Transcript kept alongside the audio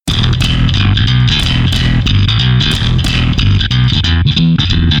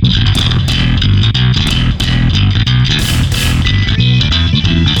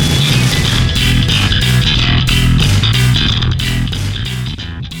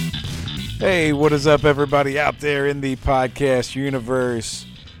Hey, what is up, everybody out there in the podcast universe?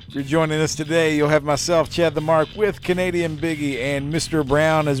 If you're joining us today, you'll have myself, Chad the Mark, with Canadian Biggie and Mr.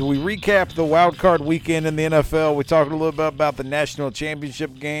 Brown as we recap the wildcard weekend in the NFL. We talked a little bit about the national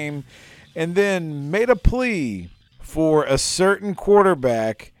championship game and then made a plea for a certain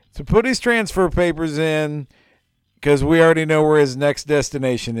quarterback to put his transfer papers in because we already know where his next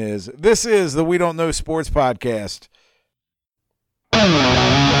destination is. This is the We Don't Know Sports Podcast.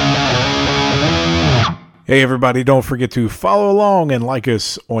 Hey everybody, don't forget to follow along and like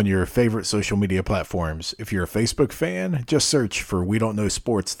us on your favorite social media platforms. If you're a Facebook fan, just search for We Don't Know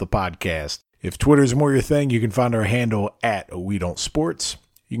Sports, the podcast. If Twitter's more your thing, you can find our handle at We Don't Sports.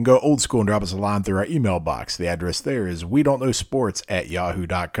 You can go old school and drop us a line through our email box. The address there is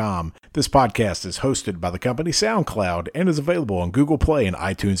wedon'tknowsports@yahoo.com. This podcast is hosted by the company SoundCloud and is available on Google Play and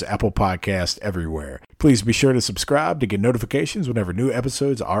iTunes, Apple Podcasts, everywhere. Please be sure to subscribe to get notifications whenever new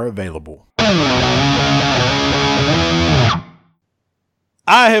episodes are available.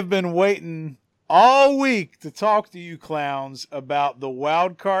 I have been waiting all week to talk to you clowns about the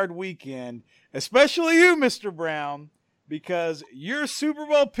wild card weekend, especially you, Mr. Brown, because your Super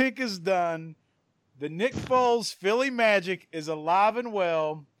Bowl pick is done. The Nick Foles Philly Magic is alive and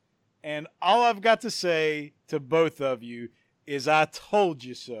well, and all I've got to say to both of you is I told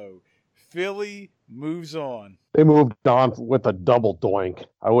you so. Philly moves on. They moved on with a double doink.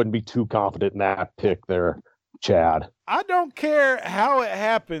 I wouldn't be too confident in that pick there, Chad. I don't care how it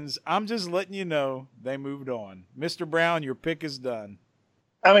happens. I'm just letting you know they moved on. Mr. Brown, your pick is done.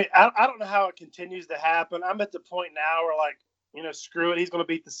 I mean, I don't know how it continues to happen. I'm at the point now where, screw it. He's going to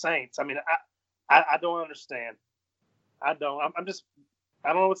beat the Saints. I mean, I don't understand. I don't. I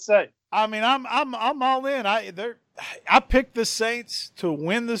don't know what to say. I mean, I'm all in. I picked the Saints to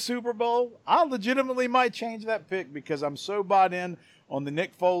win the Super Bowl. I legitimately might change that pick because I'm so bought in on the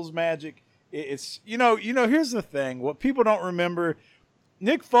Nick Foles magic. It's here's the thing. What people don't remember,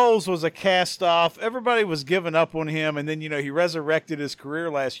 Nick Foles was a cast-off. Everybody was giving up on him, and then, he resurrected his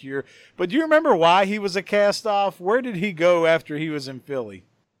career last year. But do you remember why he was a cast-off? Where did he go after he was in Philly?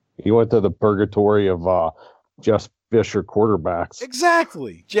 He went to the purgatory of Jeff Fisher quarterbacks.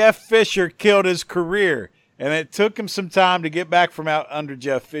 Exactly. Jeff Fisher killed his career, and it took him some time to get back from out under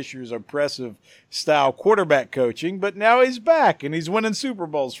Jeff Fisher's oppressive style quarterback coaching, but now he's back, and he's winning Super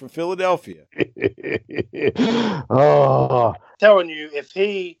Bowls for Philadelphia. Oh. Telling you, if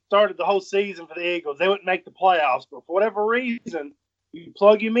he started the whole season for the Eagles, they wouldn't make the playoffs. But for whatever reason, you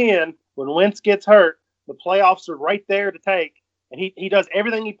plug him in, when Wentz gets hurt, the playoffs are right there to take, and he does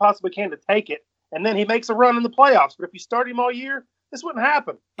everything he possibly can to take it, and then he makes a run in the playoffs. But if you start him all year, this wouldn't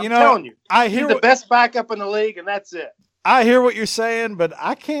happen. I'm telling you. He's the best backup in the league, and that's it. I hear what you're saying, but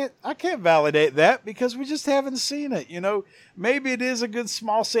I can't validate that because we just haven't seen it. Maybe it is a good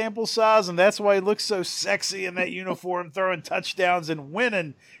small sample size, and that's why he looks so sexy in that uniform, throwing touchdowns and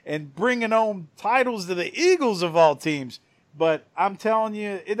winning and bringing home titles to the Eagles of all teams. But I'm telling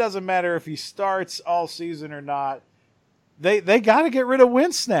you, it doesn't matter if he starts all season or not. They got to get rid of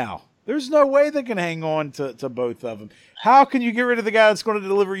Wentz now. There's no way they can hang on to both of them. How can you get rid of the guy that's going to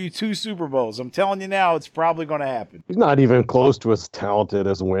deliver you 2 Super Bowls? I'm telling you now, it's probably going to happen. He's not even close to as talented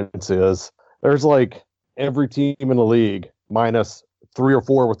as Wentz is. There's every team in the league, minus 3 or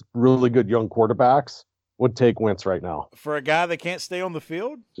 4 with really good young quarterbacks, would take Wentz right now. For a guy that can't stay on the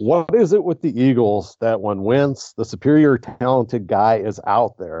field? What is it with the Eagles that when Wentz, the superior talented guy, is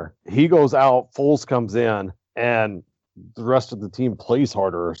out there, he goes out, Foles comes in, and the rest of the team plays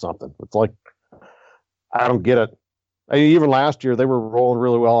harder or something? It's I don't get it. Even last year, they were rolling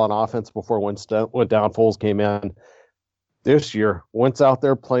really well on offense before Wentz went down. Foles came in. This year, Wentz out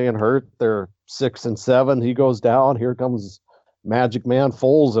there playing hurt. They're 6-7. He goes down. Here comes Magic Man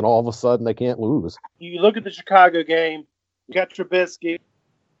Foles, and all of a sudden they can't lose. You look at the Chicago game. You got Trubisky.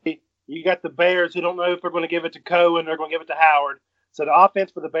 You got the Bears who don't know if they're going to give it to Cohen or going to give it to Howard. So the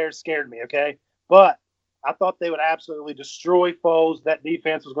offense for the Bears scared me, okay? But I thought they would absolutely destroy Foles. That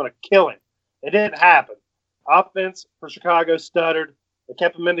defense was going to kill him. It didn't happen. Offense for Chicago stuttered. They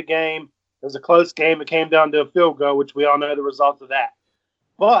kept him in the game. It was a close game. It came down to a field goal, which we all know the result of that.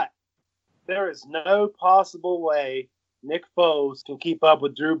 But there is no possible way Nick Foles can keep up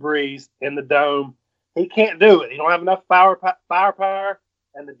with Drew Brees in the Dome. He can't do it. He don't have enough firepower,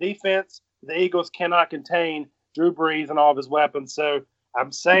 and the defense, the Eagles cannot contain Drew Brees and all of his weapons. So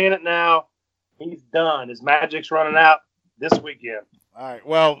I'm saying it now. He's done. His magic's running out this weekend. All right.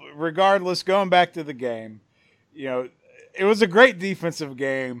 Well, regardless, going back to the game, it was a great defensive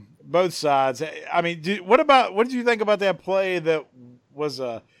game, both sides. I mean, what did you think about that play that was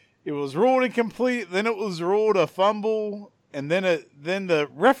it was ruled incomplete, then it was ruled a fumble And then the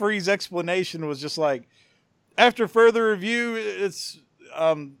referee's explanation was just like, after further review, it's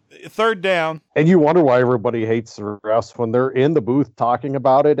third down. And you wonder why everybody hates the refs when they're in the booth talking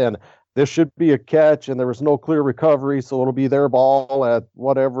about it, and this should be a catch, and there was no clear recovery, so it'll be their ball at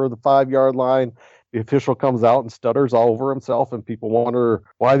whatever, the 5-yard line. The official comes out and stutters all over himself, and people wonder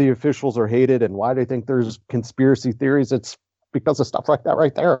why the officials are hated and why they think there's conspiracy theories. It's because of stuff like that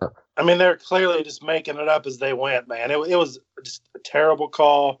right there. I mean, they're clearly just making it up as they went, man. It was just a terrible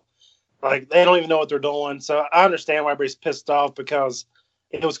call. Like, they don't even know what they're doing. So I understand why everybody's pissed off, because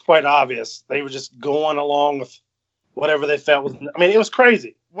it was quite obvious. They were just going along with whatever they felt was. I mean, it was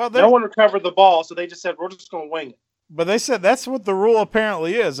crazy. Well, no one recovered the ball, so they just said, we're just going to wing it. But they said that's what the rule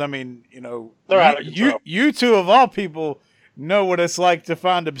apparently is. I mean, they're out of control. You two of all people know what it's like to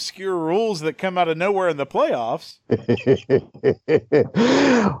find obscure rules that come out of nowhere in the playoffs.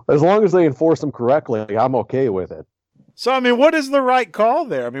 As long as they enforce them correctly, I'm okay with it. So, I mean, what is the right call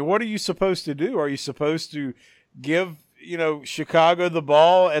there? I mean, what are you supposed to do? Are you supposed to give, Chicago the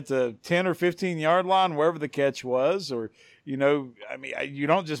ball at the 10 or 15-yard line, wherever the catch was? Or, I mean, you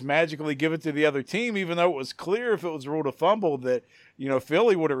don't just magically give it to the other team, even though it was clear if it was ruled a fumble that,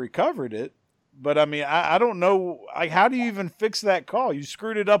 Philly would have recovered it. But, I mean, I don't know. How do you even fix that call? You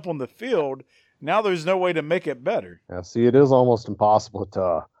screwed it up on the field. Now there's no way to make it better. Yeah, see, it is almost impossible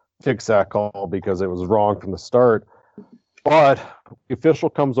to fix that call because it was wrong from the start. But the official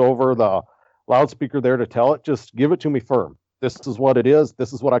comes over, the loudspeaker there to tell it, just give it to me firm. This is what it is.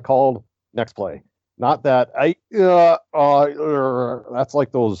 This is what I called. Next play. Not that that's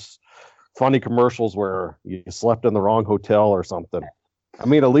like those funny commercials where you slept in the wrong hotel or something. I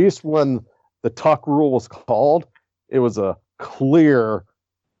mean, at least when the tuck rule was called, it was a clear,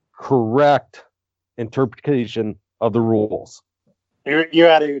 correct interpretation of the rules. You're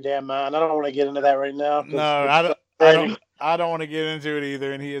out of your damn mind. I don't want to get into that right now. No, I don't want to get into it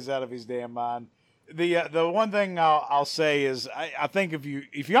either, and he is out of his damn mind. The one thing I'll say is I think if you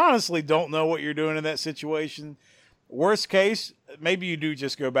honestly don't know what you're doing in that situation, worst case, maybe you do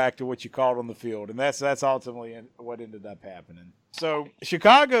just go back to what you called on the field, and that's ultimately what ended up happening. So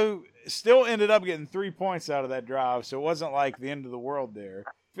Chicago still ended up getting 3 points out of that drive, so it wasn't like the end of the world there.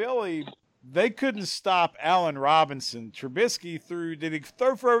 Philly, they couldn't stop Allen Robinson. Trubisky did he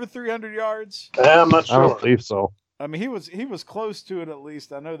throw for over 300 yards? I'm not sure. I don't believe so. I mean, he was close to it at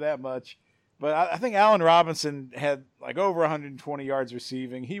least. I know that much. But I think Allen Robinson had like over 120 yards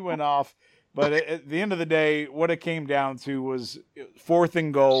receiving. He went off. But at the end of the day, what it came down to was 4th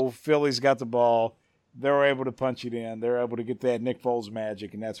and goal. Philly's got the ball. They were able to punch it in. They're able to get that Nick Foles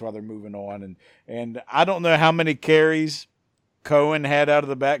magic, and that's why they're moving on. And I don't know how many carries Cohen had out of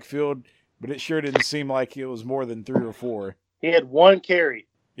the backfield, but it sure didn't seem like it was more than 3 or 4. He had 1 carry.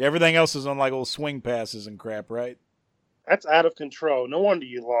 Yeah, everything else is on like little swing passes and crap, right? That's out of control. No wonder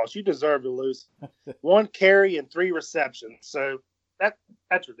you lost. You deserve to lose. 1 carry and 3 receptions. So that's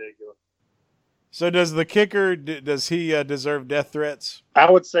ridiculous. So does the kicker, does he deserve death threats? I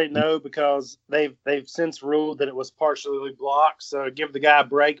would say no, because they've since ruled that it was partially blocked. So give the guy a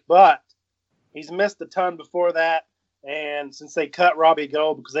break. But he's missed a ton before that. And since they cut Robbie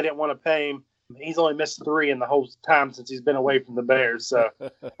Gould because they didn't want to pay him, he's only missed 3 in the whole time since he's been away from the Bears. So,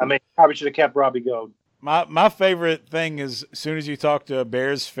 I mean, probably should have kept Robbie Gould. My favorite thing is as soon as you talk to a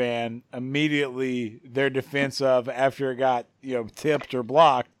Bears fan, immediately their defense of after it got, tipped or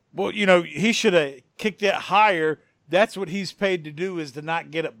blocked. Well, he should have kicked it higher. That's what he's paid to do, is to not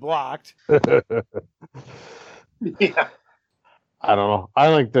get it blocked. Yeah. I don't know.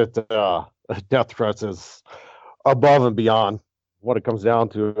 I think that death threats is above and beyond what it comes down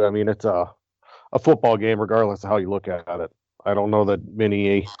to. I mean, it's a football game, regardless of how you look at it. I don't know that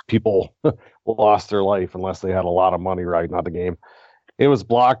many people lost their life unless they had a lot of money riding on the game. It was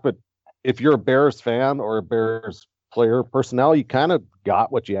blocked, but if you're a Bears fan or a Bears player personnel, you kind of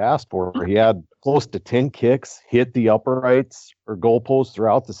got what you asked for. He had close to 10 kicks, hit the uprights or goalposts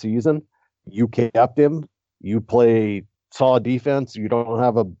throughout the season. You kept him. You play solid defense. You don't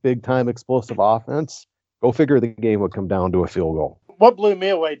have a big-time explosive offense. Go figure the game would come down to a field goal. What blew me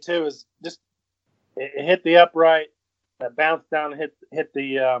away, too, is just it hit the upright, that bounced down and hit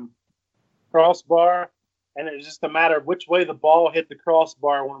the crossbar, and it was just a matter of which way the ball hit the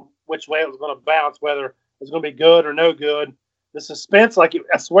crossbar, which way it was going to bounce, whether it was going to be good or no good. The suspense, I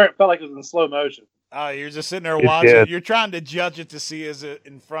swear it felt like it was in slow motion. Oh, you're just sitting there watching. You're trying to judge it to see is it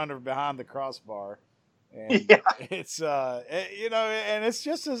in front or behind the crossbar. And yeah. It's, and it's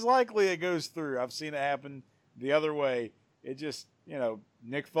just as likely it goes through. I've seen it happen the other way. It just,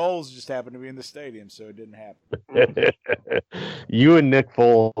 Nick Foles just happened to be in the stadium, so it didn't happen. You and Nick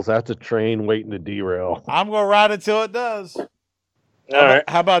Foles, that's a train waiting to derail. I'm going to ride it till it does. All right.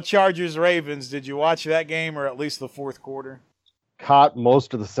 How about Chargers-Ravens? Did you watch that game or at least the fourth quarter? Caught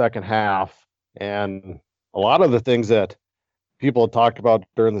most of the second half, and a lot of the things that people had talked about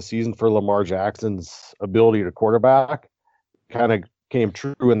during the season for Lamar Jackson's ability to quarterback kind of came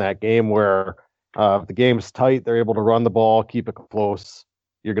true in that game where if the game's tight, they're able to run the ball, keep it close.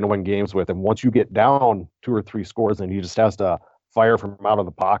 You're going to win games with him. Once you get down 2 or 3 scores and he just has to fire from out of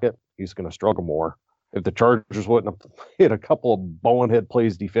the pocket, he's going to struggle more. If the Chargers wouldn't have hit a couple of bonehead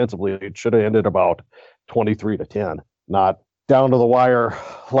plays defensively, it should have ended about 23-10, not down to the wire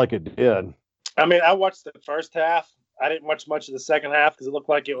like it did. I mean, I watched the first half. I didn't watch much of the second half because it looked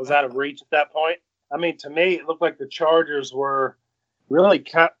like it was out of reach at that point. I mean, to me, it looked like the Chargers were really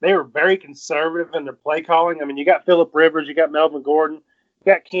they were very conservative in their play calling. I mean, you got Phillip Rivers, you got Melvin Gordon,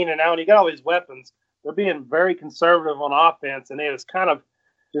 you got Keenan Allen, you got all these weapons. They're being very conservative on offense, and it was kind of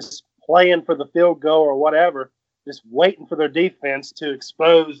just playing for the field goal or whatever, just waiting for their defense to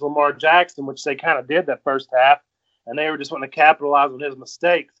expose Lamar Jackson, which they kind of did that first half, and they were just wanting to capitalize on his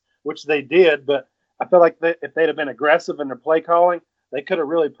mistakes, which they did. But I feel like if they'd have been aggressive in their play calling, they could have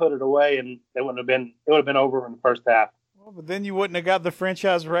really put it away, and it would have been over in the first half. Well, but then you wouldn't have got the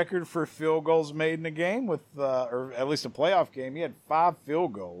franchise record for field goals made in a game with, or at least a playoff game. You had 5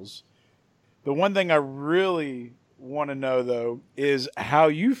 field goals. The one thing I really want to know, though, is how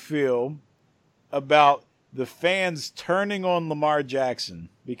you feel about the fans turning on Lamar Jackson,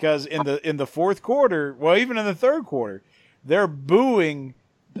 because in the fourth quarter, well, even in the third quarter, they're booing.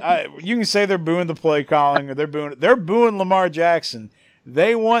 You can say they're booing the play calling, or they're booing Lamar Jackson.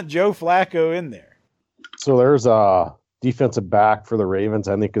 They want Joe Flacco in there. So there's a defensive back for the Ravens.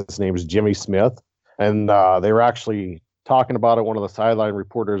 I think his name is Jimmy Smith, and they were actually talking about it. One of the sideline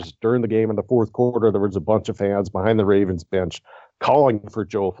reporters during the game in the fourth quarter, there was a bunch of fans behind the Ravens bench calling for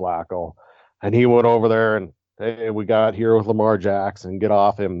Joe Flacco, and he went over there and, hey, we got here with Lamar Jackson, get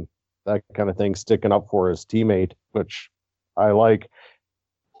off him, that kind of thing, sticking up for his teammate, which I like.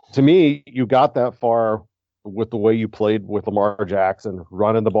 To me, you got that far with the way you played with Lamar Jackson,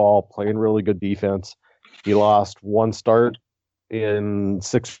 running the ball, playing really good defense. He lost 1 start in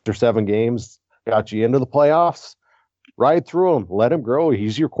 6 or 7 games, got you into the playoffs. Ride through him, let him grow.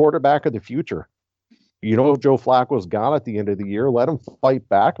 He's your quarterback of the future. You know, Joe Flacco's gone at the end of the year. Let him fight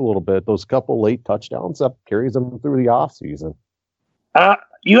back a little bit. Those couple late touchdowns that carries him through the offseason.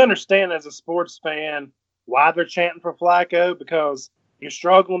 You understand as a sports fan why they're chanting for Flacco, because you're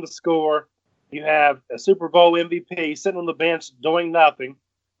struggling to score. You have a Super Bowl MVP sitting on the bench doing nothing,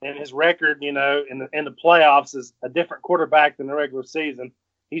 and his record, you know, in the playoffs is a different quarterback than the regular season.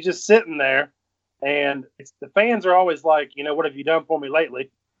 He's just sitting there, and the fans are always like, you know, what have you done for me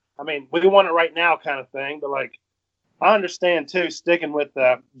lately? I mean, we want it right now kind of thing, but, like, I understand, too, sticking with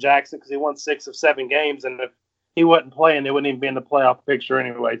Jackson because he won 6 of 7 games, and if he wasn't playing, they wouldn't even be in the playoff picture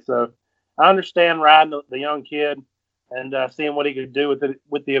anyway. So I understand riding the young kid and seeing what he could do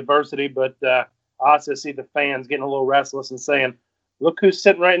with the adversity, but I also see the fans getting a little restless and saying, look who's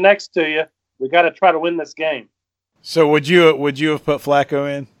sitting right next to you. We got to try to win this game. So would you have put Flacco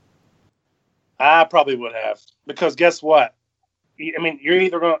in? I probably would have, because guess what? I mean, you're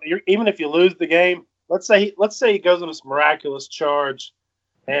even if you lose the game, let's say he goes on this miraculous charge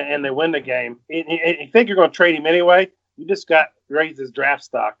and they win the game. You think you're going to trade him anyway? You just got to raise his draft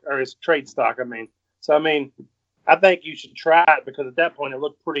stock, or his trade stock. So I think you should try it, because at that point it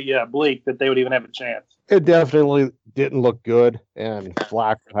looked pretty bleak that they would even have a chance. It definitely didn't look good, and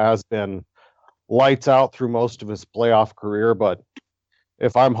Flacco has been lights out through most of his playoff career. But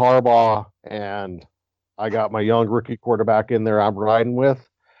if I'm Harbaugh and I got my young rookie quarterback in there I'm riding with,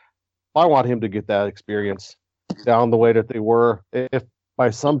 I want him to get that experience down the way that they were. If by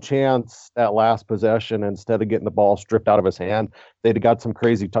some chance that last possession, instead of getting the ball stripped out of his hand, they'd have got some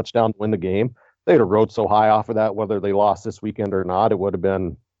crazy touchdown to win the game, they'd have rode so high off of that, whether they lost this weekend or not, it would have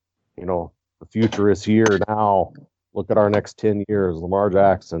been, you know, the future is here now. Look at our next 10 years, Lamar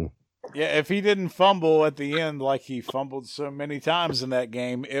Jackson. Yeah, if he didn't fumble at the end like he fumbled so many times in that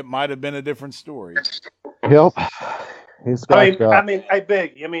game, it might have been a different story. Yep. Hey,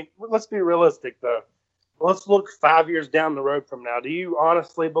 Big, let's be realistic, though. Let's look 5 years down the road from now. Do you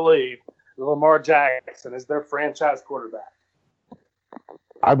honestly believe that Lamar Jackson is their franchise quarterback?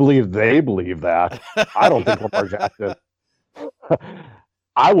 I believe they believe that. I don't think Lamar Jackson.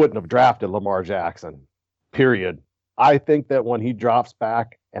 I wouldn't have drafted Lamar Jackson, period. I think that when he drops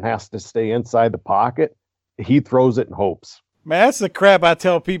back and has to stay inside the pocket, he throws it in hopes. Man, that's the crap I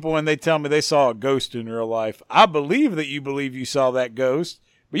tell people when they tell me they saw a ghost in real life. I believe that you believe you saw that ghost,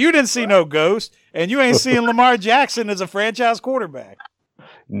 but you didn't see no ghost, and you ain't seeing Lamar Jackson as a franchise quarterback.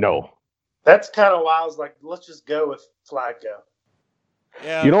 No. That's kind of why I was like, let's just go with Flacco.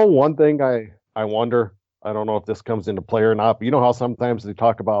 Yeah. You know, one thing I wonder, I don't know if this comes into play or not, but you know how sometimes they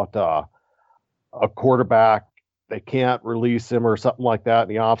talk about a quarterback, they can't release him or something like that in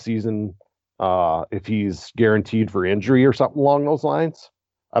the offseason if he's guaranteed for injury or something along those lines.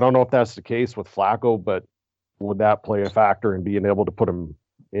 I don't know if that's the case with Flacco, but would that play a factor in being able to put him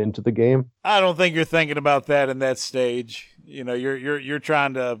into the game? I don't think you're thinking about that in that stage. You know, you're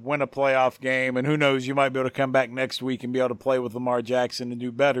trying to win a playoff game, and who knows, you might be able to come back next week and be able to play with Lamar Jackson and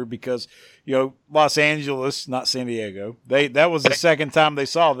do better because, you know, Los Angeles, not San Diego, that was the second time they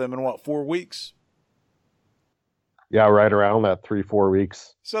saw them in 4 weeks? Yeah, right around that 3-4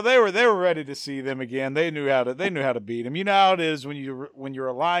 weeks. So they were ready to see them again. They knew how to beat them. You know how it is when you're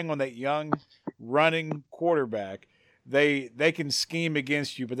relying on that young running quarterback. They can scheme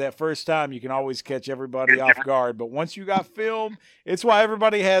against you, but that first time you can always catch everybody off guard. But once you got film, it's why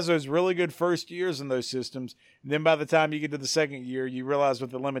everybody has those really good first years in those systems. And then by the time you get to the second year, you realize what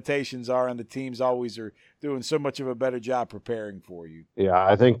the limitations are, and the teams always are doing so much of a better job preparing for you. Yeah,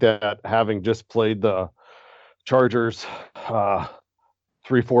 I think that having just played the Chargers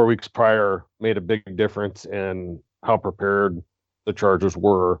 3-4 weeks prior made a big difference in how prepared the Chargers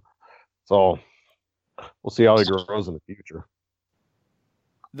were. So we'll see how he grows in the future.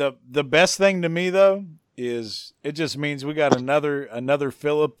 The best thing to me though is it just means we got another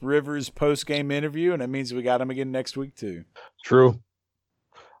Phillip Rivers post-game interview, and it means we got him again next week too. True.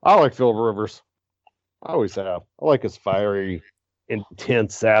 I like Phillip Rivers. I always have. I like his fiery,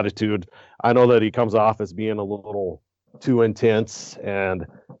 intense attitude. I know that he comes off as being a little too intense, and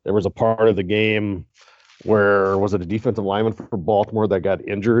there was a part of the game where, was it a defensive lineman for Baltimore that got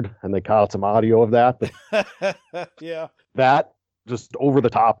injured, and they caught some audio of that? Yeah. That just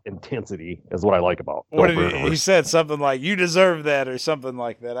over-the-top intensity is what I like about What did he said something like, "You deserve that," or something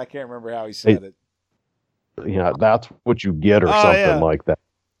like that. I can't remember how he said it. Yeah, that's what you get, or something like that.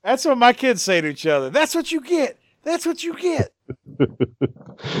 That's what my kids say to each other. That's what you get. That's what you get.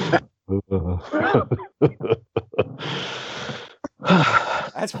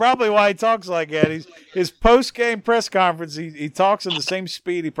 That's probably why he talks like that. His post-game press conference, he talks in the same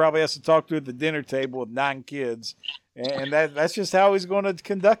speed he probably has to talk to at the dinner table with 9 kids. And that's just how he's going to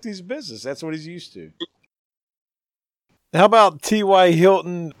conduct his business. That's what he's used to. How about T.Y.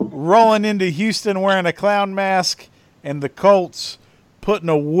 Hilton rolling into Houston wearing a clown mask and the Colts putting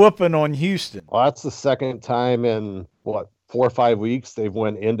a whooping on Houston? Well, that's the second time in, 4 or 5 weeks they've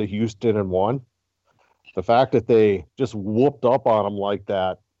went into Houston and won. The fact that they just whooped up on them like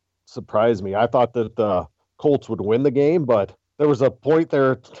that surprised me. I thought that the Colts would win the game, but there was a point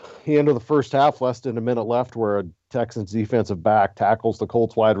there at the end of the first half, less than a minute left, where a Texans defensive back tackles the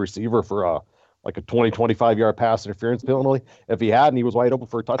Colts wide receiver for a 20-25 yard pass interference penalty. If he hadn't, he was wide open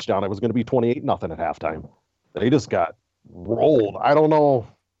for a touchdown. It was going to be 28-0 at halftime. They just got rolled. I don't know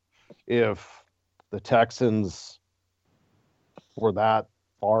if the Texans were that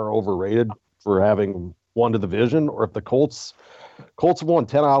far overrated for having won the division, or if the Colts have won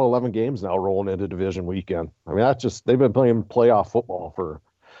 10 out of 11 games now rolling into division weekend. I mean, that's just, they've been playing playoff football for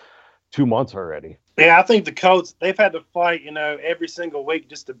 2 months already. Yeah, I think the Colts, they've had to fight, every single week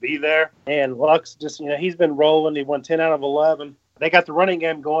just to be there. And Luck's just, he's been rolling. He won 10 out of 11. They got the running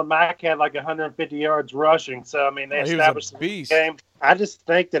game going. Mike had 150 yards rushing. So, I mean, they established the game. I just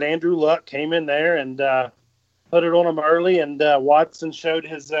think that Andrew Luck came in there and put it on him early, and Watson showed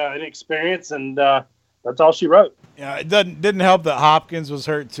his inexperience, and that's all she wrote. Yeah, it didn't help that Hopkins was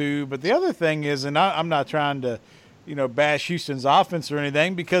hurt too. But the other thing is, and I'm not trying to, bash Houston's offense or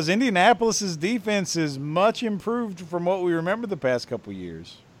anything, because Indianapolis's defense is much improved from what we remember the past couple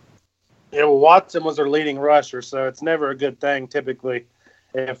years. Yeah, well, Watson was their leading rusher, so it's never a good thing typically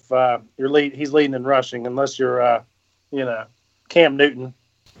if he's leading in rushing, unless you're, Cam Newton.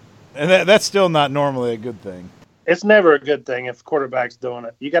 And that's still not normally a good thing. It's never a good thing if the quarterback's doing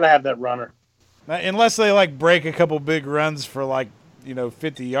it. You got to have that runner. Unless they break a couple big runs for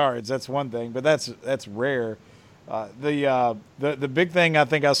 50 yards, that's one thing, but that's rare. The big thing I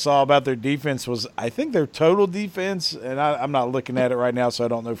think I saw about their defense was, I think their total defense, and I'm not looking at it right now, so I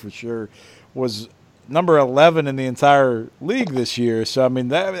don't know for sure, was number 11 in the entire league this year. So I mean,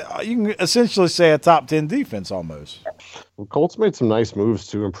 that you can essentially say a top 10 defense almost. Well, Colts made some nice moves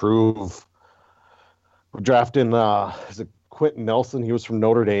to improve. We're drafting is it Quentin Nelson? He was from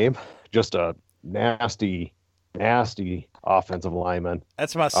Notre Dame. Just a nasty offensive lineman.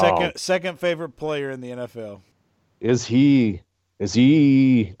 That's my second favorite player in the NFL. Is he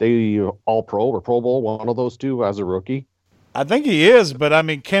the All Pro or Pro Bowl, one of those two as a rookie? I think he is, but I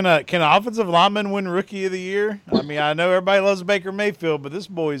mean, can an offensive lineman win Rookie of the Year? I mean, I know everybody loves Baker Mayfield, but this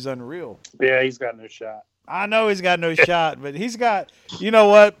boy's unreal. Yeah, he's got no shot. I know he's got no shot, but he's got, you know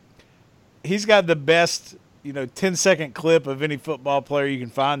what? He's got the best, 10-second clip of any football player you can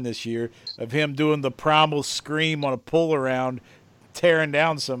find this year of him doing the primal scream on a pull around, tearing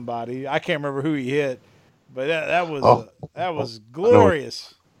down somebody. I can't remember who he hit, but that was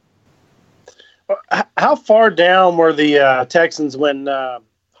glorious. How far down were the Texans when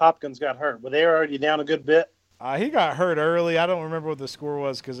Hopkins got hurt? Were they already down a good bit? He got hurt early. I don't remember what the score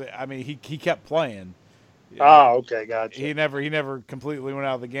was because I mean he kept playing. Oh, okay, gotcha. He never completely went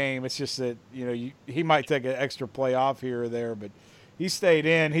out of the game. It's just that he might take an extra play off here or there, but he stayed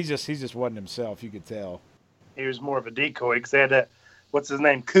in. He just wasn't himself. You could tell. He was more of a decoy because they had that. What's his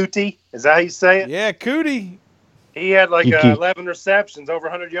name? Cootie? Is that how you say it? Yeah, Cootie. He had like 11 receptions, over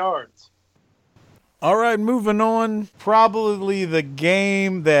 100 yards. All right, moving on. Probably the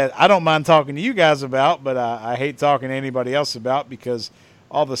game that I don't mind talking to you guys about, but I hate talking to anybody else about because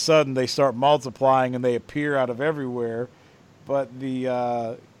all of a sudden they start multiplying and they appear out of everywhere. But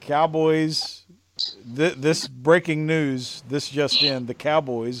the Cowboys, this breaking news, this just in, the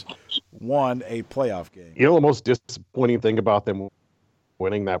Cowboys won a playoff game. You know the most disappointing thing about them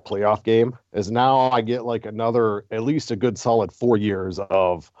winning that playoff game is now I get like another, at least a good solid 4 years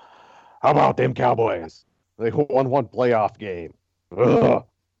of, how about them Cowboys? They won one playoff game. Ugh.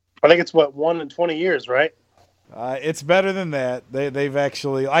 I think it's 1 in 20 years, right? It's better than that. They've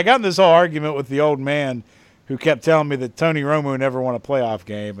actually. I got in this whole argument with the old man who kept telling me that Tony Romo never won a playoff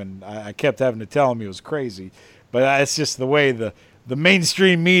game, and I kept having to tell him he was crazy. But it's just the way the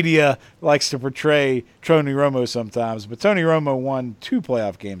mainstream media likes to portray Tony Romo sometimes. But Tony Romo won 2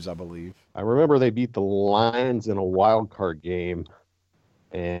 playoff games, I believe. I remember they beat the Lions in a wild card game.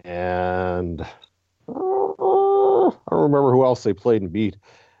 And I don't remember who else they played and beat.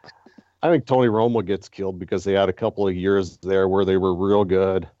 I think Tony Romo gets killed because they had a couple of years there where they were real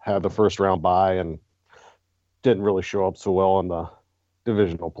good, had the first round bye, and didn't really show up so well in the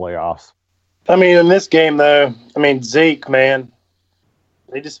divisional playoffs. I mean, in this game, though, Zeke, man,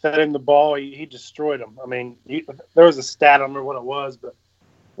 they just fed him the ball. He destroyed him. I mean, there was a stat, I don't remember what it was, but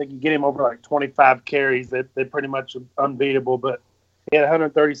they could get him over like 25 carries. They're pretty much unbeatable, but he had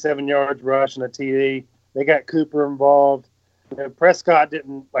 137 yards rush and a TD. They got Cooper involved. Prescott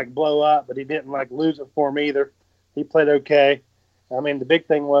didn't blow up, but he didn't lose it for him either. He played okay. I mean, the big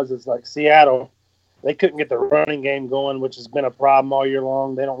thing was Seattle. They couldn't get the running game going, which has been a problem all year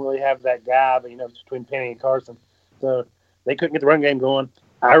long. They don't really have that guy, but between Penny and Carson, so they couldn't get the run game going.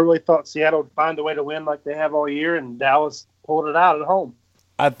 I really thought Seattle would find a way to win like they have all year, and Dallas pulled it out at home.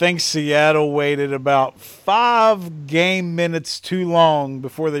 I think Seattle waited about 5 game minutes too long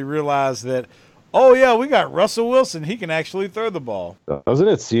before they realized that, oh, yeah, we got Russell Wilson. He can actually throw the ball. Doesn't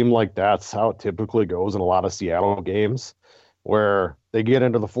it seem like that's how it typically goes in a lot of Seattle games where they get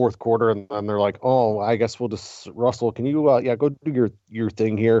into the fourth quarter and then they're like, oh, I guess we'll just, Russell, can you, go do your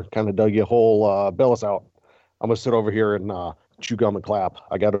thing here, kind of dug your whole, bail us out. I'm going to sit over here and chew gum and clap.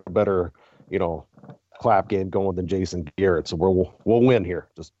 I got a better, clap game going than Jason Garrett, so we'll win here.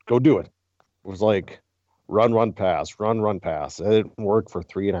 Just go do it. It was like run, pass. It didn't work for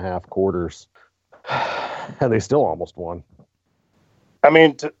 3.5 quarters, and they still almost won. I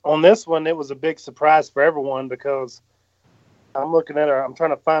mean, on this one, it was a big surprise for everyone because I'm looking at I'm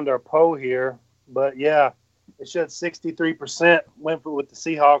trying to find our poll here, but yeah, it showed 63% went with the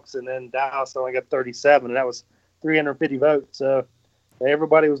Seahawks, and then Dallas only got 37, and that was 350 votes. So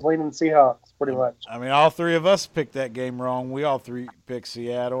everybody was leaning the Seahawks pretty much. I mean, all 3 of us picked that game wrong. We all 3 picked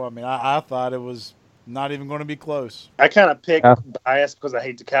Seattle. I mean, I thought it was not even going to be close. I kind of picked bias because I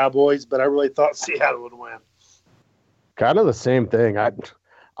hate the Cowboys, but I really thought Seattle would win. Kind of the same thing.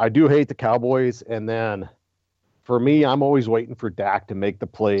 I do hate the Cowboys, and then for me, I'm always waiting for Dak to make the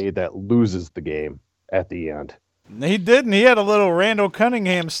play that loses the game at the end. He didn't. He had a little Randall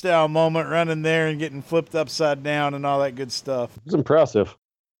Cunningham style moment running there and getting flipped upside down and all that good stuff. It was impressive.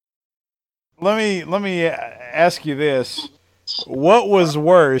 Let me ask you this. What was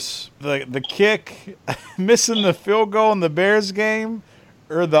worse, the kick, missing the field goal in the Bears game,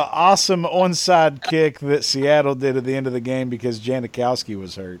 or the awesome onside kick that Seattle did at the end of the game because Janikowski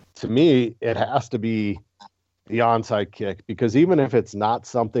was hurt? To me, it has to be the onside kick, because even if it's not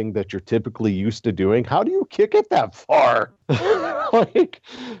something that you're typically used to doing, how do you kick it that far? Come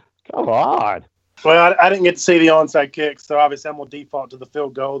on. Well, I didn't get to see the onside kick, so obviously I'm going to default to the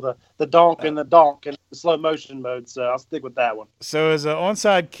field goal, the donk and the slow motion mode, so I'll stick with that one. So as an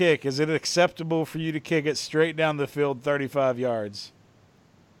onside kick, is it acceptable for you to kick it straight down the field 35 yards?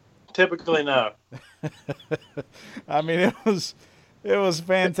 Typically, no. I mean, it was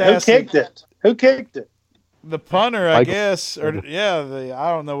fantastic. Who kicked it? The punter, I guess, or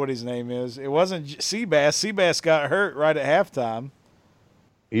I don't know what his name is. It wasn't Seabass. Seabass got hurt right at halftime.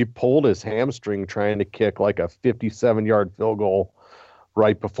 He pulled his hamstring trying to kick like a 57-yard field goal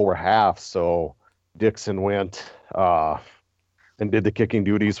right before half. So Dixon went and did the kicking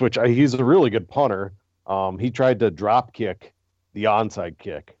duties, which he's a really good punter. He tried to drop kick the onside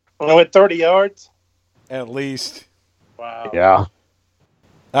kick. Oh, at 30 yards? At least. Wow. Yeah.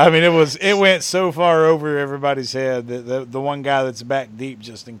 I mean, it went so far over everybody's head that the one guy that's back deep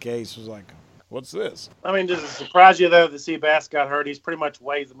just in case was like, what's this? I mean, does it surprise you, though, that Seabass got hurt? He's pretty much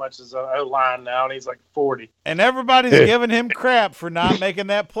weighs as much as an O-line now, and he's like 40. And everybody's giving him crap for not making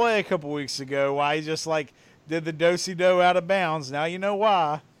that play a couple weeks ago, why he just, did the do-si-do out of bounds. Now you know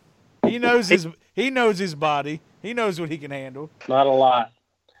why. He knows his body. He knows what he can handle. Not a lot.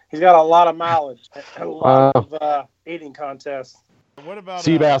 He's got a lot of mileage. A lot of eating contests. What about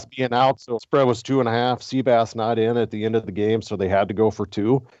Seabass being out? So spread was 2.5. Seabass not in at the end of the game, so they had to go for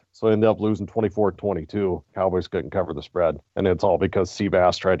 2. So they ended up losing 24-22. Cowboys couldn't cover the spread, and it's all because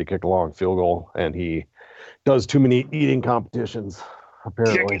Seabass tried to kick a long field goal, and he does too many eating competitions.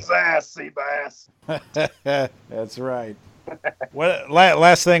 Apparently, kick his ass, Seabass. That's right.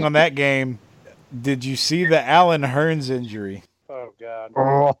 Last thing on that game, did you see the Allen Hurns injury? Oh God.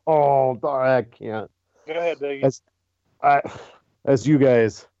 I can't. Go ahead, Biggie. As you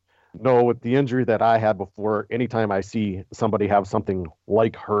guys know, with the injury that I had before, anytime I see somebody have something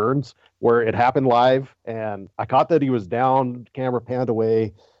like Hearns, where it happened live, and I caught that he was down, camera panned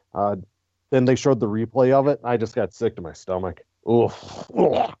away, then they showed the replay of it, I just got sick to my stomach. Oof.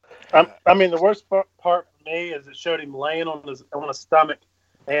 I mean, the worst part for me is it showed him laying on his stomach,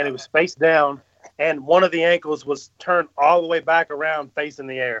 and he was face down, and one of the ankles was turned all the way back around, facing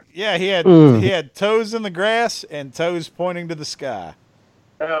the air. Yeah, he had toes in the grass and toes pointing to the sky.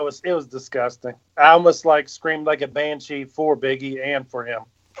 Oh, it was disgusting. I almost screamed like a banshee for Biggie and for him.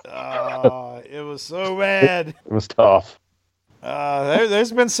 It was so bad. It was tough.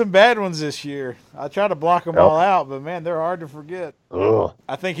 There's been some bad ones this year. I try to block them all out, but man, they're hard to forget. Ugh.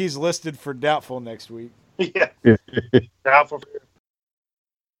 I think he's listed for doubtful next week. Yeah, doubtful.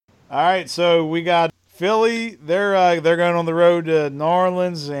 All right, so we got Philly. They're going on the road to New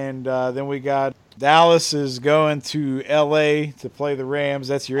Orleans, and then we got Dallas is going to L.A. to play the Rams.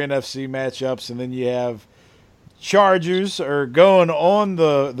 That's your NFC matchups, and then you have Chargers are going on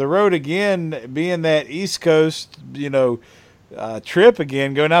the road again, being that East Coast, trip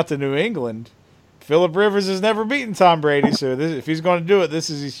again, going out to New England. Phillip Rivers has never beaten Tom Brady, so if he's going to do it, this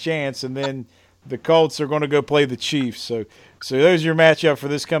is his chance. And then the Colts are going to go play the Chiefs. So there's your matchup for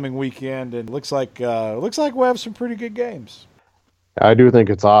this coming weekend, and looks like we'll have some pretty good games. I do think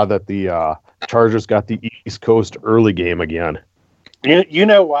it's odd that the Chargers got the East Coast early game again. You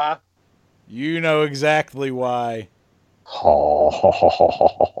know why? You know exactly why.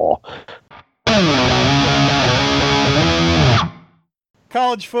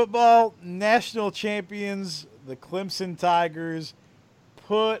 College football national champions, the Clemson Tigers,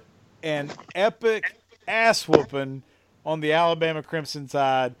 put an epic ass whooping on the Alabama Crimson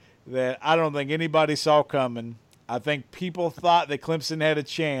Tide that I don't think anybody saw coming. I think people thought that Clemson had a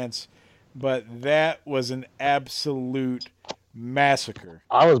chance, but that was an absolute massacre.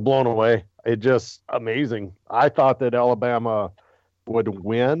 I was blown away. It just amazing. I thought that Alabama would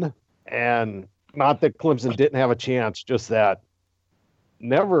win, and not that Clemson didn't have a chance, just that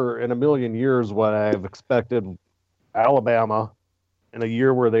never in a million years would I have expected Alabama in a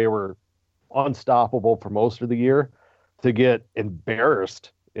year where they were unstoppable for most of the year to get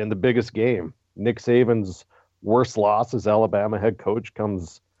embarrassed in the biggest game. Nick Saban's worst loss as Alabama head coach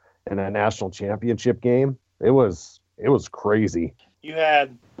comes in a national championship game. It was crazy. You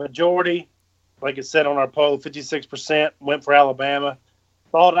had majority, like it said on our poll, 56% went for Alabama.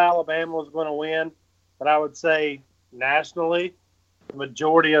 Thought Alabama was going to win, but I would say nationally, the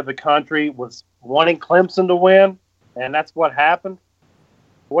majority of the country was wanting Clemson to win, and that's what happened.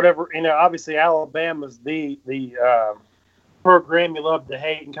 Whatever, obviously Alabama's the program you love to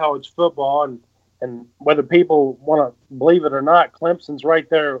hate in college football, and whether people want to believe it or not, Clemson's right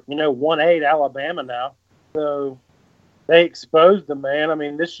there, 1-8 Alabama now. So they exposed them, man. I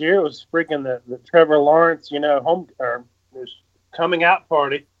mean, this year was freaking the Trevor Lawrence, coming out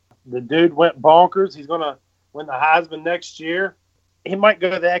party. The dude went bonkers. He's going to win the Heisman next year. he might go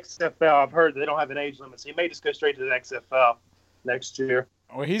to the XFL. I've heard they don't have an age limit, so he may just go straight to the XFL next year.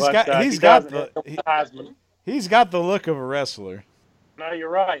 Well, he's But, got Heisman. he's got the look of a wrestler. No, you're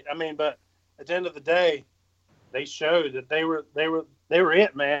right. I mean, but at the end of the day, they showed that they were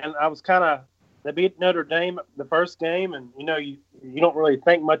it, man. They beat Notre Dame the first game, and you don't really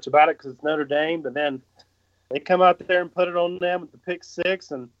think much about it because it's Notre Dame, but then they come out there and put it on them with the pick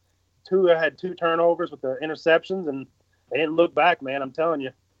six, and Tua had 2 turnovers with the interceptions, and they didn't look back, man. I'm telling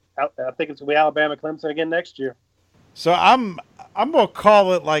you. I think it's going to be Alabama Clemson again next year. So I'm going to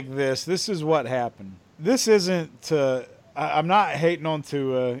call it like this. This is what happened. This isn't I'm not hating on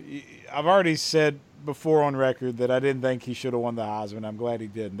Tua. I've already said before on record that I didn't think he should have won the Heisman. I'm glad he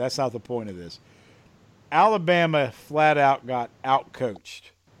didn't. That's not the point of this. Alabama flat out got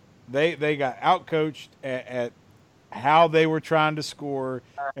outcoached. They got outcoached at how they were trying to score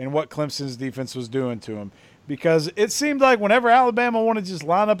and what Clemson's defense was doing to them. Because it seemed like whenever Alabama wanted to just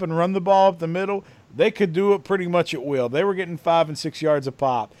line up and run the ball up the middle, they could do it pretty much at will. They were getting 5 and 6 yards a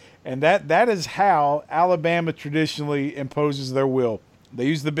pop. And that is how Alabama traditionally imposes their will. They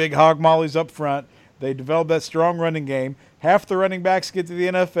use the big hog mollies up front. They develop that strong running game. Half the running backs get to the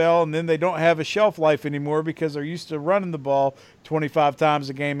NFL, and then they don't have a shelf life anymore because they're used to running the ball 25 times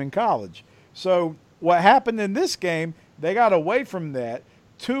a game in college. So what happened in this game, they got away from that.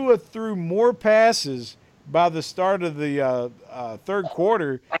 Tua threw more passes by the start of the third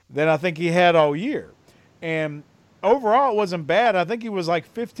quarter than I think he had all year. And overall, it wasn't bad. I think he was like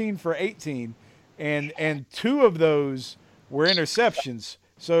 15 for 18, and 2 of those were interceptions.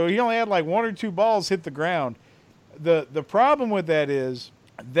 So he only had like 1 or 2 balls hit the ground. The problem with that is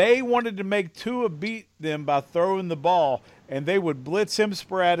they wanted to make Tua beat them by throwing the ball, and they would blitz him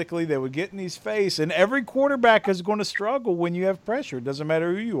sporadically. They would get in his face, and every quarterback is going to struggle when you have pressure. It doesn't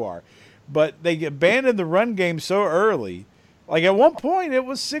matter who you are. But they abandoned the run game so early. Like at one point, it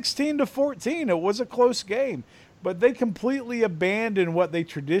was 16-14. It was a close game. But they completely abandoned what they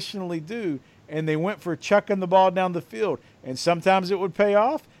traditionally do, and they went for chucking the ball down the field. And sometimes it would pay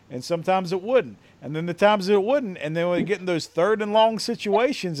off, and sometimes it wouldn't. And then the times it wouldn't, and then when they get in those 3rd and long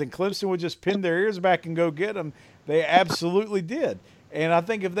situations and Clemson would just pin their ears back and go get them, they absolutely did. And I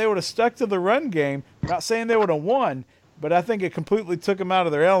think if they would have stuck to the run game, not saying they would have won, but I think it completely took them out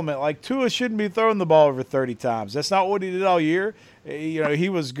of their element. Like Tua shouldn't be throwing the ball over 30 times. That's not what he did all year. He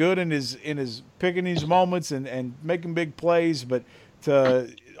was good in his picking these moments and making big plays, but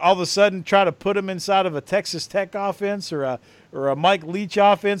to all of a sudden try to put him inside of a Texas Tech offense or a Mike Leach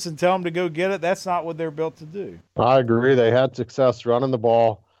offense and tell him to go get it, that's not what they're built to do. I agree. They had success running the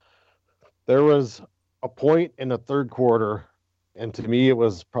ball. There was a point in the third quarter, and to me it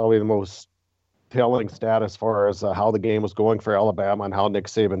was probably the most telling stat as far as how the game was going for Alabama and how Nick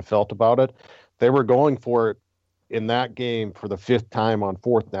Saban felt about it. They were going for it in that game for the 5th time on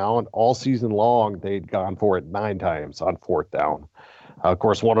 4th down. All season long, they'd gone for it 9 times on 4th down. Of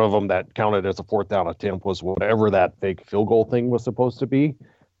course, one of them that counted as a 4th down attempt was whatever that fake field goal thing was supposed to be.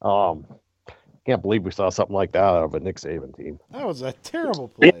 Can't believe we saw something like that out of a Nick Saban team. That was a terrible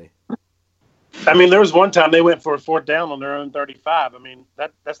play. I mean, there was one time they went for a 4th down on their own 35. I mean,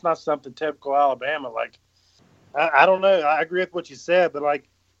 that's not something typical Alabama. Like, I don't know. I agree with what you said, but like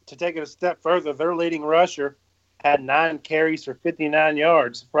to take it a step further, their leading rusher had 9 carries for 59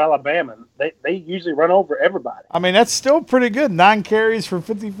 yards for Alabama. They usually run over everybody. I mean, that's still pretty good. 9 carries for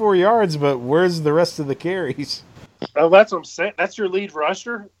 54 yards, but where's the rest of the carries? Oh, that's what I'm saying. That's your lead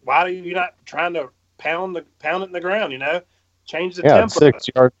rusher. Why are you not trying to pound it in the ground? Change the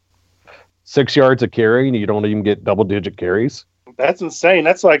tempo. 6 yards a carry, and you don't even get double-digit carries. That's insane.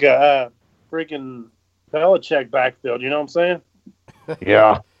 That's like a freaking Belichick backfield. You know what I'm saying?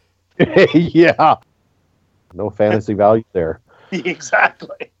 Yeah. Yeah. No fantasy value there.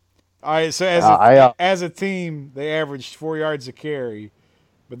 Exactly. All right, so as a team, they averaged 4 yards a carry,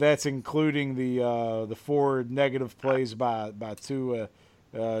 but that's including the 4 negative plays by Tua.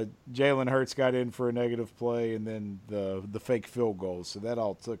 Jalen Hurts got in for a negative play, and then the fake field goals. So that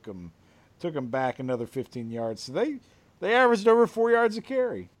all took them back another 15 yards. So they averaged over 4 yards a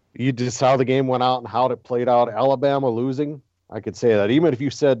carry. You just how the game went out and how it played out. Alabama losing, I could say that. Even if you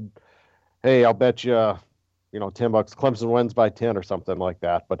said, hey, I'll bet you, $10, Clemson wins by 10 or something like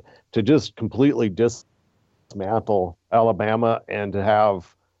that. But to just completely dismantle Alabama and to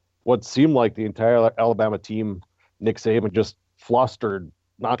have what seemed like the entire Alabama team, Nick Saban just flustered,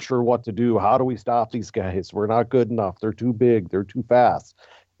 not sure what to do. How do we stop these guys? We're not good enough. They're too big. They're too fast.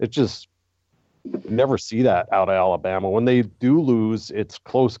 It's just never see that out of Alabama. When they do lose, it's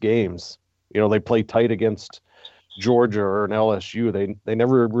close games. They play tight against Georgia or an LSU. They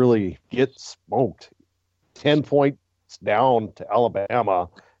never really get smoked. 10-point down to Alabama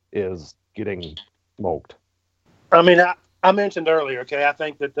is getting smoked. I mean, I mentioned earlier, okay, I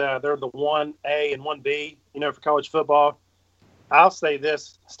think that they're the 1A and 1B, for college football. I'll say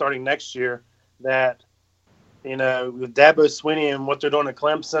this starting next year that, with Dabo Swinney and what they're doing at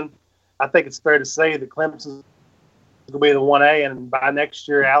Clemson, I think it's fair to say that Clemson's going to be the 1A, and by next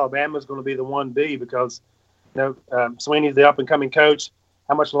year, Alabama's going to be the 1B because, Swinney's the up-and-coming coach.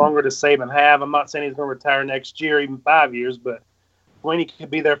 How much longer does Saban have? I'm not saying he's going to retire next year, even 5 years, but Swinney could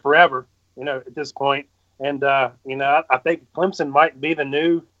be there forever, at this point. And, I think Clemson might be the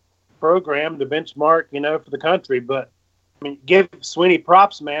new program to benchmark, for the country. But, I mean, give Swinney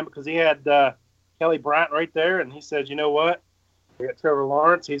props, man, because he had Kelly Bryant right there, and he said, you know what? I got Trevor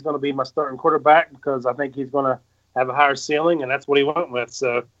Lawrence. He's going to be my starting quarterback because I think he's going to have a higher ceiling, and that's what he went with.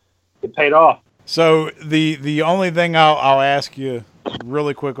 So it paid off. So the only thing I'll ask you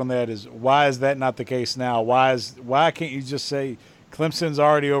really quick on that is why is that not the case now? Why can't you just say Clemson's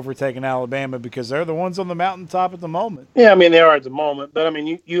already overtaken Alabama because they're the ones on the mountaintop at the moment? Yeah, I mean, they are at the moment. But, I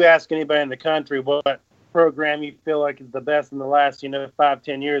mean, you ask anybody in the country what program you feel like is the best in the last,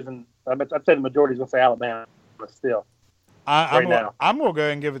 5-10 years, and I'd say the majority is going to say Alabama still. I'm going to go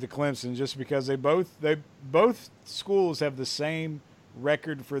ahead and give it to Clemson just because they both schools have the same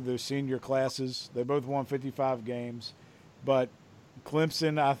record for their senior classes. They both won 55 games, but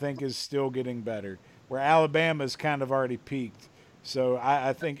Clemson, I think, is still getting better, where Alabama's kind of already peaked. So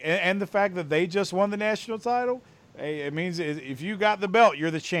I think – and the fact that they just won the national title, it means if you got the belt, you're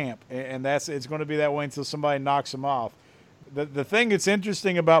the champ, and it's going to be that way until somebody knocks them off. The thing that's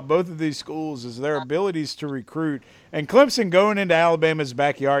interesting about both of these schools is their abilities to recruit. And Clemson going into Alabama's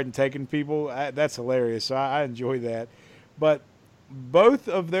backyard and taking people, that's hilarious. So I enjoy that. But both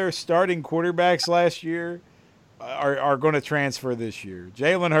of their starting quarterbacks last year are going to transfer this year.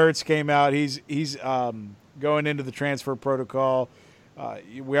 Jalen Hurts came out. He's going into the transfer protocol.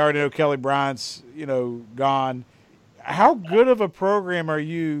 We already know Kelly Bryant's, gone. How good of a program are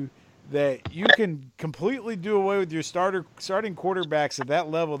you that you can completely do away with your starting quarterbacks at that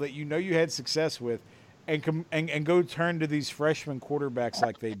level that you had success with and go turn to these freshman quarterbacks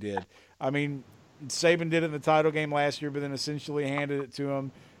like they did? I mean, Saban did it in the title game last year, but then essentially handed it to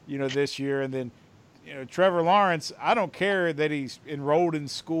him, this year. And then, Trevor Lawrence, I don't care that he's enrolled in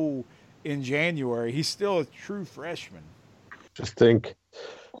school in January. He's still a true freshman. Just think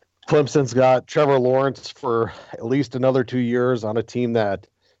Clemson's got Trevor Lawrence for at least another 2 years on a team that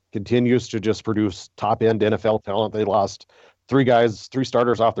continues to just produce top-end NFL talent. They lost three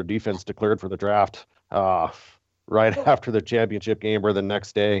starters off their defense declared for the draft right after the championship game or the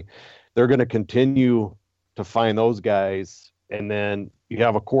next day. They're going to continue to find those guys, and then you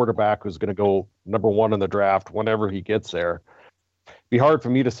have a quarterback who's going to go number one in the draft whenever he gets there. It'd be hard for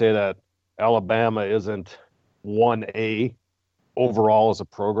me to say that Alabama isn't 1A overall as a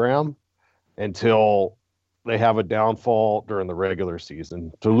program until they have a downfall during the regular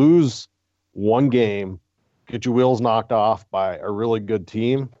season. To lose one game, get your wheels knocked off by a really good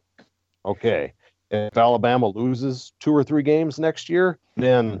team, okay. If Alabama loses 2 or 3 games next year,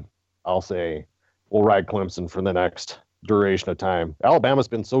 then I'll say we'll ride Clemson for the next duration of time. Alabama's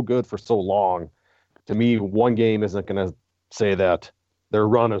been so good for so long. To me, one game isn't going to say that their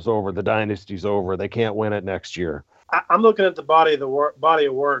run is over, the dynasty's over, they can't win it next year. I'm looking at the body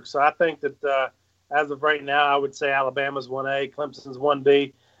of work. So I think that as of right now, I would say Alabama's 1A, Clemson's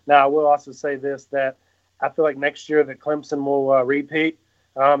 1B. Now, I will also say this, that I feel like next year that Clemson will repeat.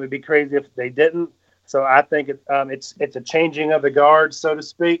 It'd be crazy if they didn't. So I think it's a changing of the guard, so to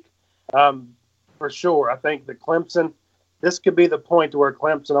speak, for sure. I think that Clemson, this could be the point to where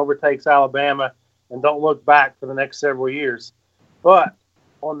Clemson overtakes Alabama and don't look back for the next several years. But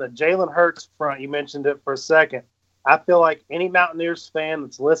on the Jalen Hurts front, you mentioned it for a second. I feel like any Mountaineers fan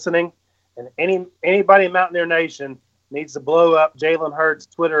that's listening and anybody in Mountaineer Nation needs to blow up Jalen Hurts'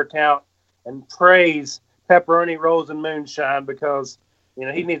 Twitter account and praise pepperoni rolls and moonshine because,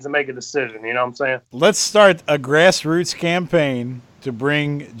 he needs to make a decision. You know what I'm saying? Let's start a grassroots campaign to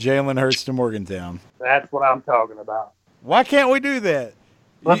bring Jalen Hurts to Morgantown. That's what I'm talking about. Why can't we do that?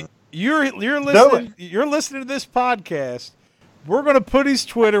 You're listening. You're listening to this podcast. We're going to put his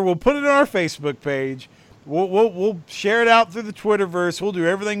Twitter. We'll put it on our Facebook page. We'll share it out through the Twitterverse. We'll do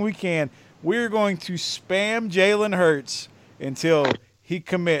everything we can. We're going to spam Jalen Hurts until he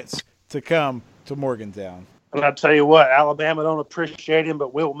commits to come to Morgantown. And I'll tell you what, Alabama don't appreciate him,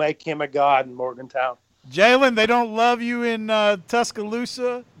 but we'll make him a god in Morgantown. Jalen, they don't love you in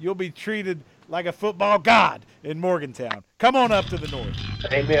Tuscaloosa. You'll be treated like a football god in Morgantown. Come on up to the north.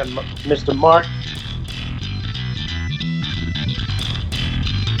 Amen, Mr. Mark.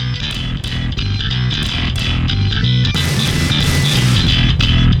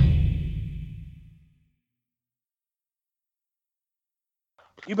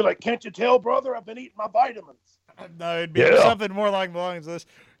 You'd be like, "Can't you tell, brother? I've been eating my vitamins." No, it'd be something more like the lines of this.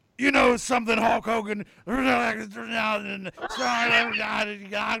 You know something, Hulk Hogan? Yeah,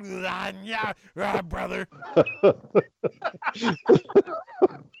 brother.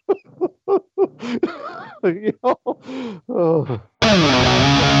 You know? Oh.